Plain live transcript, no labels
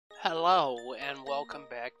Hello, and welcome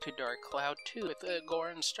back to Dark Cloud 2 with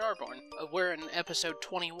Gorin Starborn. We're in episode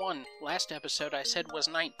 21. Last episode I said was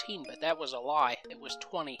 19, but that was a lie. It was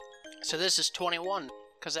 20. So this is 21,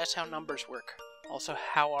 because that's how numbers work. Also,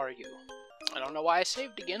 how are you? I don't know why I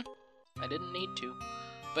saved again. I didn't need to.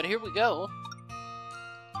 But here we go.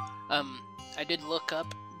 I did look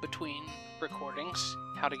up between recordings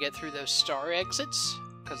how to get through those star exits,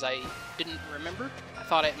 because I didn't remember. I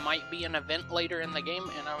thought it might be an event later in the game,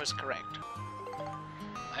 and I was correct.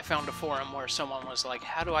 I found a forum where someone was like,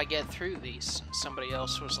 how do I get through these? Somebody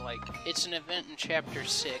else was like, it's an event in chapter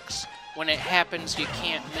 6. When it happens, you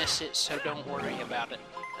can't miss it, so don't worry about it.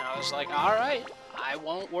 And I was like, alright, I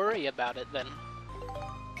won't worry about it then.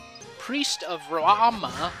 Priest of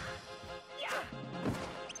Rama?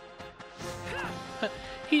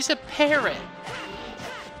 He's a parrot!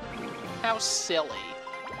 How silly.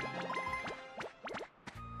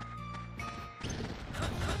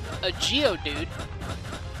 A Geodude?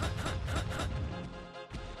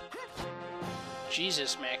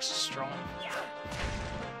 Jesus, Max is strong.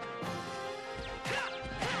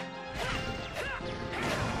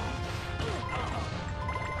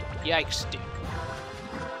 Yikes, dude.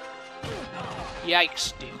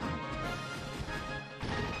 Yikes, dude.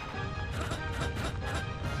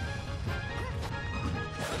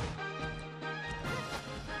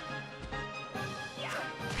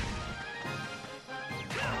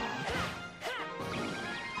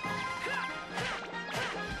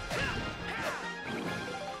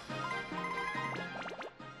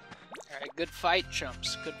 Alright, good fight,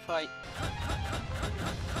 chumps. Good fight.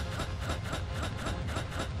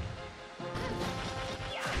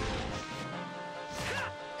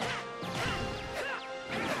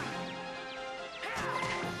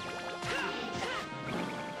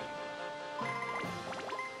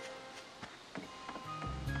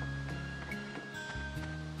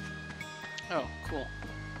 Oh, cool.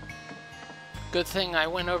 Good thing I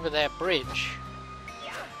went over that bridge.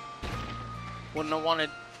 Wouldn't have wanted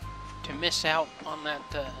to miss out on that,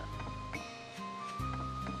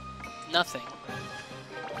 nothing.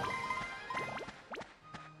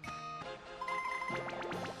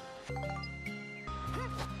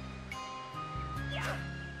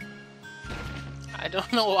 I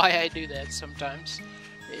don't know why I do that sometimes.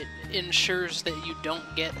 It ensures that you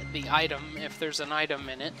don't get the item if there's an item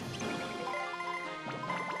in it.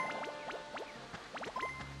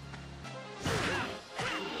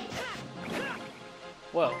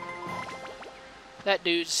 Whoa. That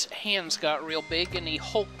dude's hands got real big and he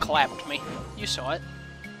Hulk clapped me. You saw it.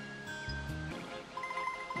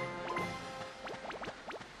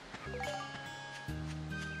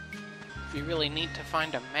 We really need to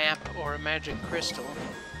find a map or a magic crystal.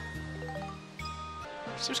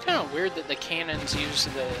 So it's kind of weird that the cannons use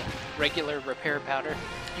the regular repair powder.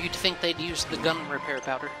 You'd think they'd use the gun repair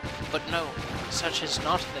powder, but no, such is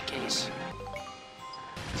not the case.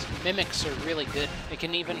 Mimics are really good. They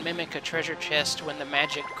can even mimic a treasure chest when the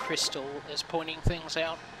magic crystal is pointing things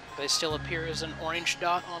out. They still appear as an orange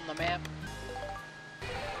dot on the map.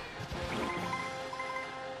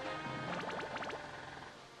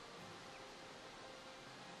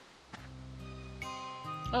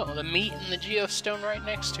 Oh, the meat and the geostone right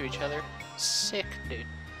next to each other. Sick, dude.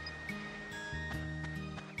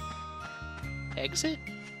 Exit?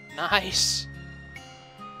 Nice.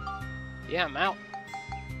 Yeah, I'm out.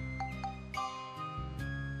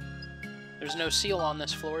 There's no seal on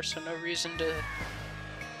this floor, so no reason to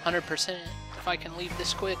 100% if I can leave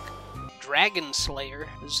this quick. Dragon Slayer.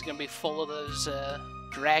 This is going to be full of those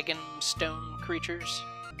dragon stone creatures.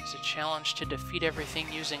 It's a challenge to defeat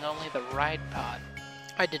everything using only the ride pod.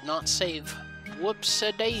 I did not save.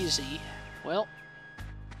 Whoops-a-daisy. Well,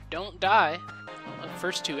 don't die. Well, the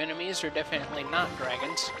first two enemies are definitely not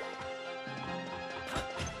dragons.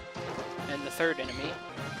 And the third enemy.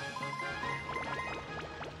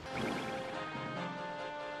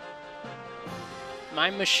 My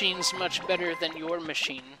machine's much better than your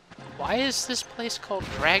machine. Why is this place called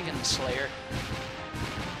Dragon Slayer?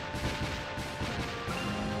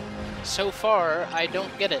 So far, I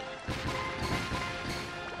don't get it.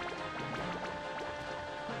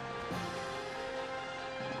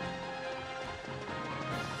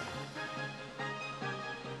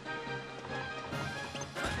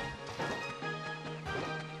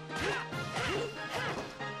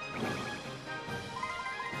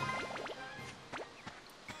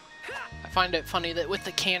 I find it funny that with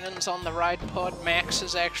the cannons on the ride pod, Max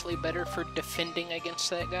is actually better for defending against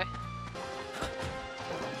that guy.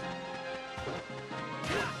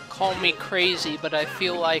 Call me crazy, but I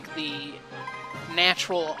feel like the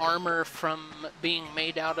natural armor from being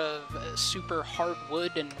made out of super hard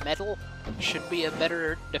wood and metal should be a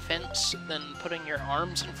better defense than putting your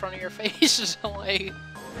arms in front of your face. Like,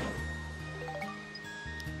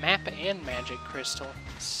 map and magic crystal.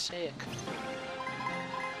 Sick.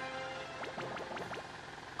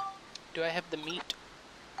 Do I have the meat?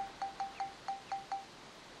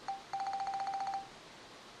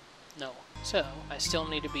 No. So, I still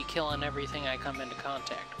need to be killing everything I come into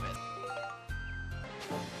contact with.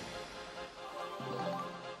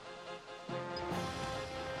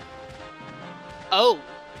 Oh!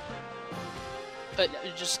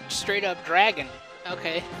 Just straight up dragon.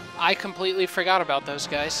 Okay. I completely forgot about those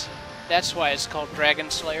guys. That's why it's called Dragon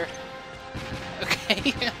Slayer.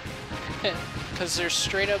 Okay. Because there's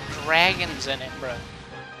straight up dragons in it, bro.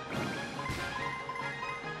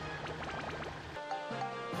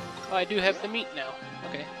 Oh, I do have the meat now.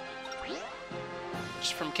 Okay.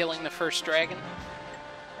 Just from killing the first dragon.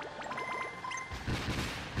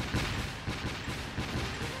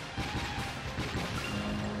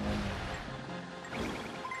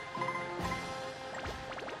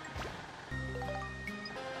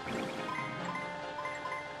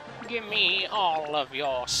 Give me all of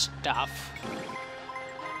your stuff.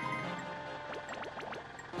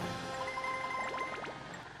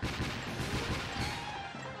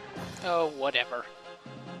 Oh, whatever.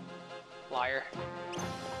 Liar.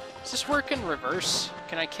 Does this work in reverse?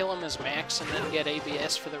 Can I kill him as max and then get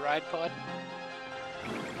ABS for the ride pod?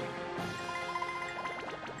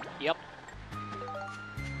 Yep.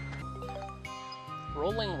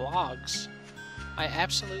 Rolling logs. I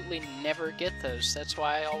absolutely never get those. That's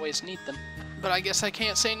why I always need them. But I guess I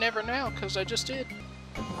can't say never now, because I just did.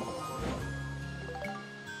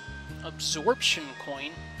 Absorption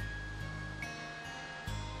coin.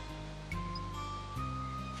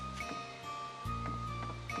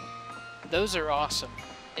 Those are awesome.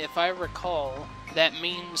 If I recall, that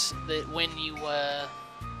means that when you,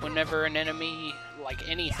 whenever an enemy, like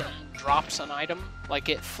anything, drops an item, like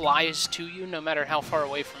it flies to you no matter how far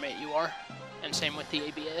away from it you are. And same with the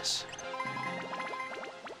ABS.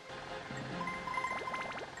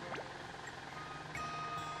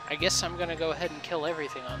 I guess I'm gonna go ahead and kill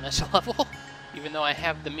everything on this level, even though I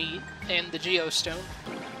have the meat and the geostone.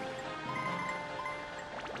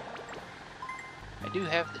 I do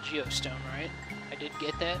have the geostone, right? I did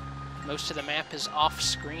get that. Most of the map is off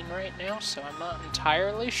screen right now, so I'm not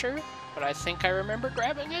entirely sure, but I think I remember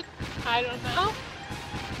grabbing it. I don't know.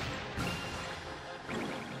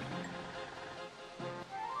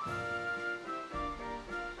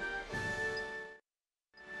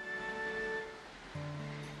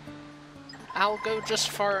 I'll go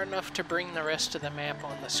just far enough to bring the rest of the map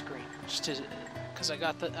on the screen, just because I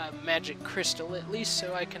got the magic crystal at least,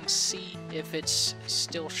 so I can see if it's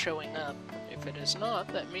still showing up. If it is not,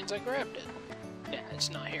 that means I grabbed it. Yeah,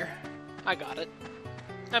 it's not here. I got it.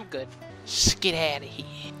 I'm good. Just get out of here.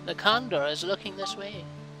 The condor is looking this way.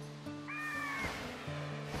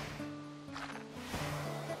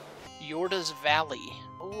 Yorda's Valley.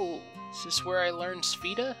 Oh, is this where I learned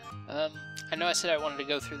Spheda? I know I said I wanted to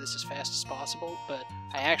go through this as fast as possible, but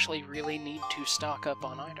I actually really need to stock up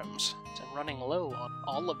on items. I'm running low on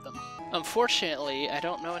all of them. Unfortunately, I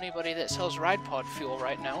don't know anybody that sells ride pod fuel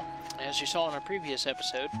right now. As you saw in a previous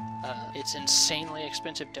episode, it's insanely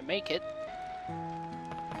expensive to make it.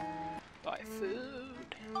 Buy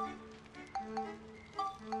food.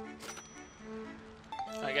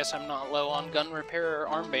 I guess I'm not low on gun repair or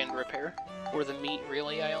armband repair. Or the meat,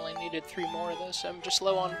 really. I only needed 3 more of those. I'm just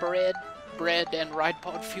low on bread and ride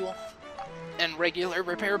pod fuel, and regular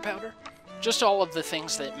repair powder. Just all of the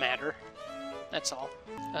things that matter. That's all.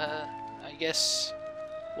 I guess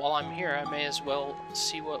while I'm here, I may as well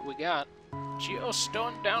see what we got.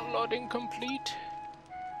 Geostone downloading complete.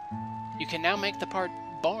 You can now make the part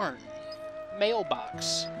barn,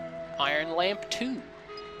 mailbox, iron lamp 2,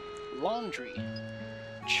 laundry,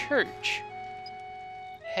 church.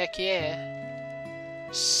 Heck yeah.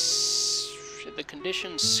 The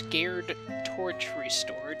condition scared torch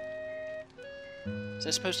restored. Is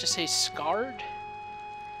that supposed to say scarred?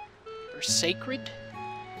 Or sacred?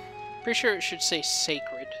 Pretty sure it should say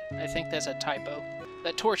sacred. I think that's a typo.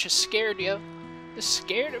 That torch is scared, yo. It's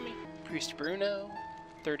scared of me. Priest Bruno.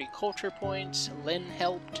 30 culture points. Lynn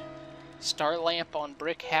helped. Star lamp on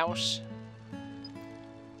brick house.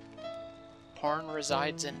 Parn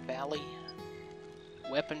resides in valley.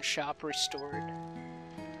 Weapon shop restored.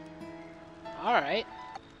 Alright.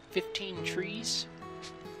 15 trees.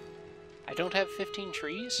 I don't have 15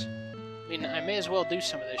 trees? I mean, I may as well do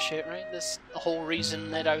some of this shit, right? This the whole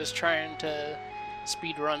reason that I was trying to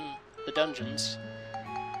speedrun the dungeons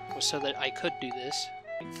so that I could do this.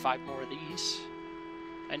 Like 5 more of these.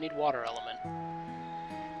 I need water element.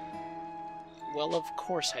 Well, of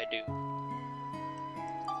course I do.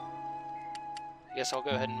 I guess I'll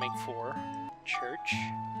go ahead and make 4. Church.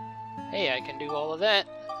 Hey, I can do all of that.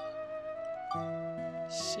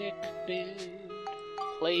 Sick dude.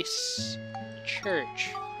 Place.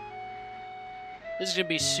 Church. This is gonna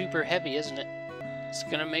be super heavy, isn't it? It's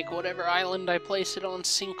gonna make whatever island I place it on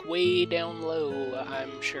sink way down low,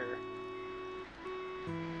 I'm sure.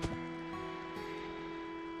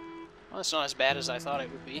 Well, it's not as bad as I thought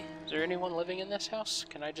it would be. Is there anyone living in this house?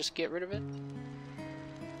 Can I just get rid of it?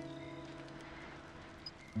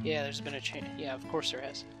 Yeah, there's been a change. Yeah, of course there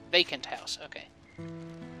has. Vacant house, okay.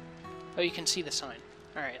 Oh, you can see the sign.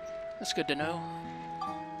 Alright, that's good to know.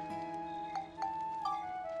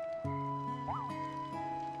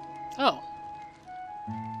 Oh.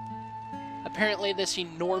 Apparently this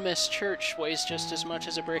enormous church weighs just as much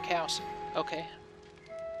as a brick house. Okay.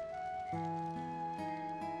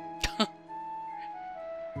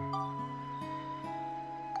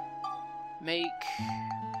 Make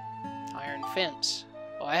iron fence.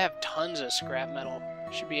 Well, I have tons of scrap metal.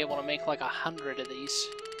 Should be able to make like 100 of these.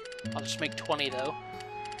 I'll just make 20 though.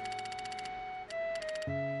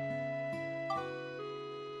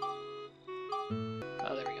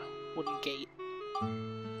 Oh, there we go. Wooden gate.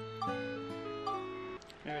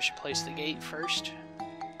 Maybe I should place the gate first,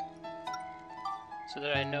 so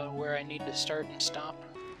that I know where I need to start and stop.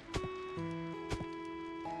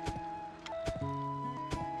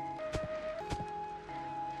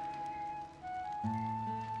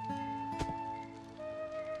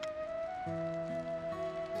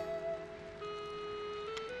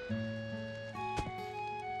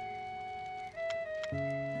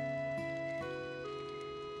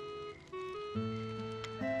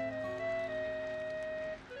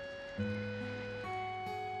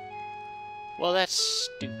 Well, that's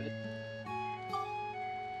stupid.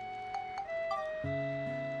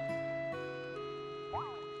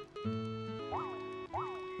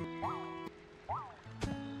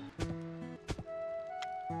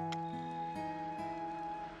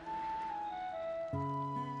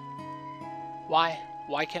 Why?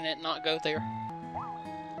 Why can it not go there?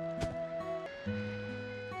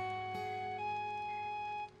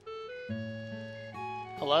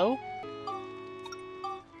 Hello?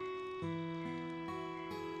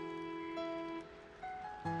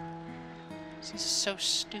 This is so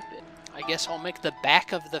stupid. I guess I'll make the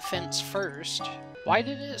back of the fence first. Why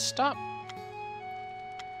did it stop?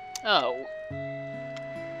 Oh.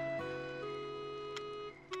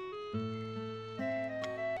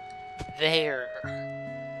 There.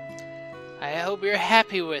 I hope you're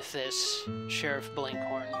happy with this, Sheriff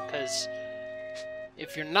Blinkhorn, because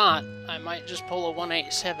if you're not, I might just pull a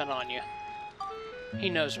 187 on you. He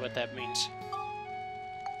knows what that means.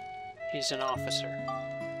 He's an officer.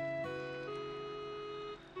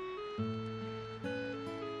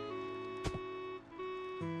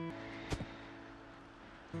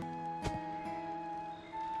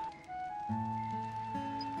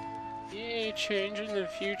 Yay, changing the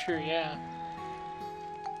future, yeah.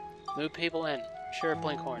 Move people in. Sheriff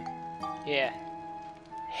Blinkhorn. Yeah.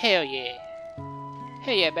 Hell yeah.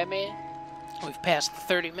 Hell yeah, Batman. We've passed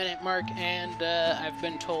the 30-minute mark, and I've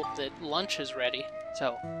been told that lunch is ready.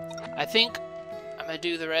 So, I think I'm gonna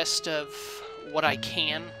do the rest of what I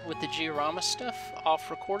can with the diorama stuff off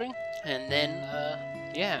recording, and then,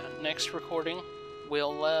 yeah, next recording,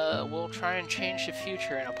 we'll try and change the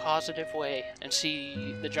future in a positive way, and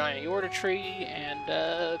see the giant Yorta tree,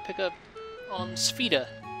 and pick up on Sfida,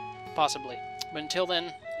 possibly. But until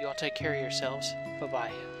then, you all take care of yourselves.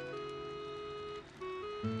 Bye-bye.